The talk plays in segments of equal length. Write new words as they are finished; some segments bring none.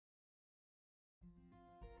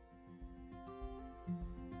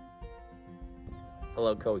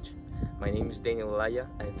Hello coach, my name is Olaya,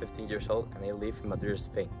 I'm 15 years old and I live in Madrid,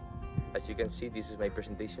 Spain. As you can see, this is my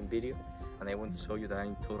presentation video and I want to show you that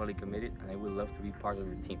I'm totally committed and I would love to be part of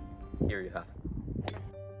your team. Here you have.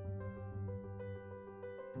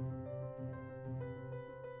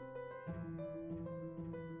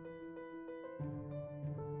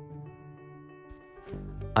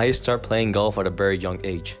 I started playing golf at a very young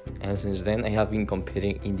age, and since then I have been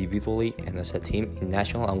competing individually and as a team in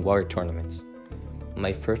national and water tournaments.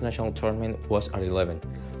 My first national tournament was at 11,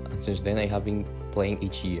 and since then I have been playing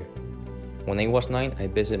each year. When I was 9, I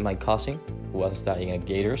visited my cousin, who was studying at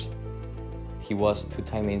Gators. He was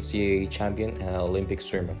two-time NCAA champion and an Olympic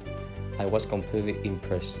swimmer. I was completely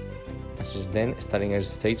impressed, and since then studying at the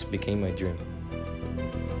States became my dream.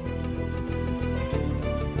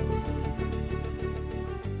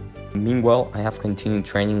 Meanwhile, I have continued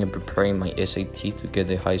training and preparing my SAT to get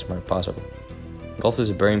the highest mark possible. Golf is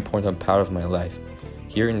a very important part of my life.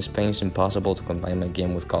 Here in Spain, it's impossible to combine my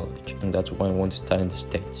game with college, and that's why I want to study in the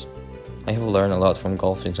States. I have learned a lot from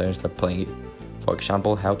golf since I started playing it. For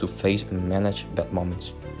example, how to face and manage bad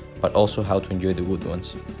moments, but also how to enjoy the good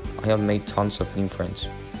ones. I have made tons of new friends,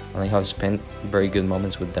 and I have spent very good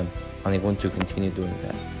moments with them, and I want to continue doing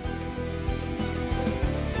that.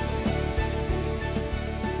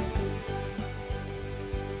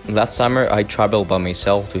 Last summer, I traveled by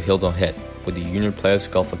myself to Hilton Head with the Junior Players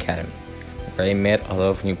Golf Academy, where I met a lot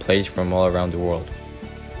of new players from all around the world.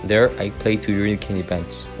 There, I played 2 Hurricane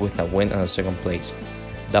events with a win and a second place.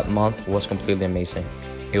 That month was completely amazing.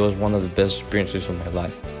 It was one of the best experiences of my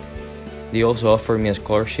life. They also offered me a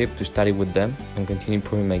scholarship to study with them and continue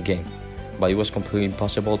improving my game, but it was completely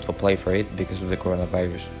impossible to apply for it because of the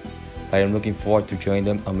coronavirus. But I'm looking forward to joining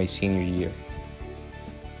them on my senior year.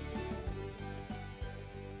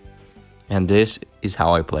 And this is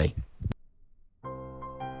how I play.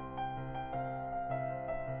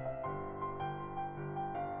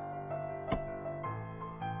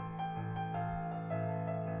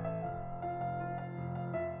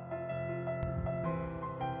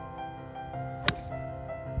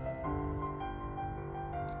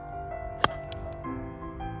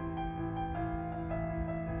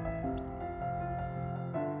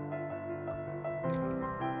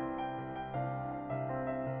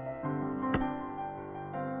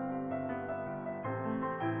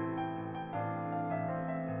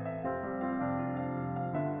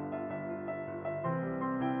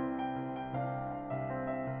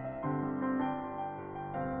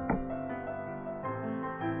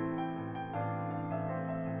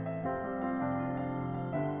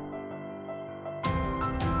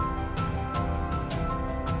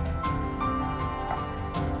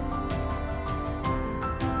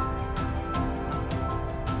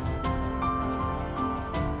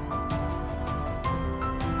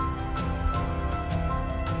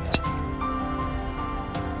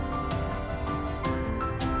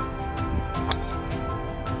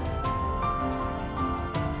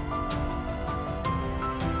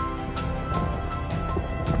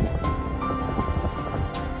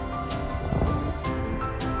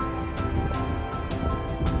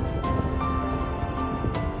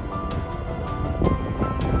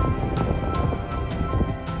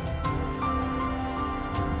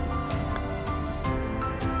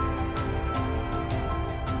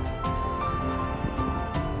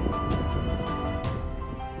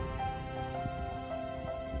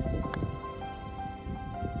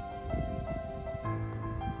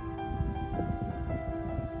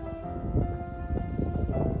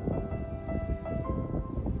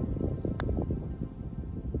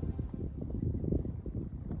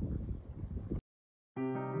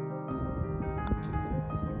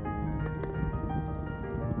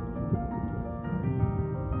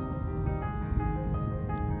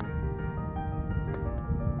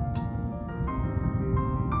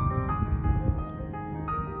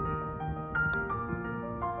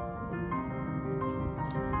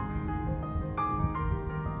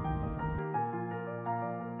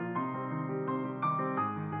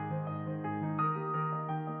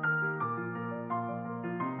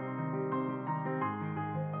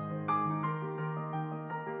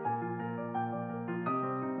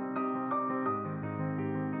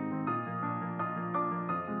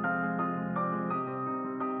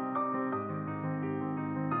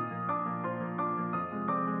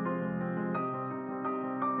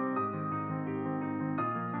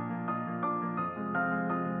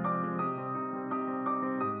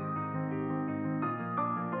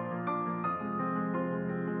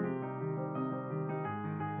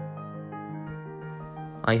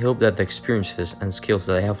 I hope that the experiences and skills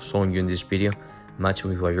that I have shown you in this video match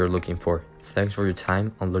with what you're looking for. Thanks for your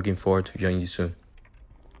time and looking forward to joining you soon.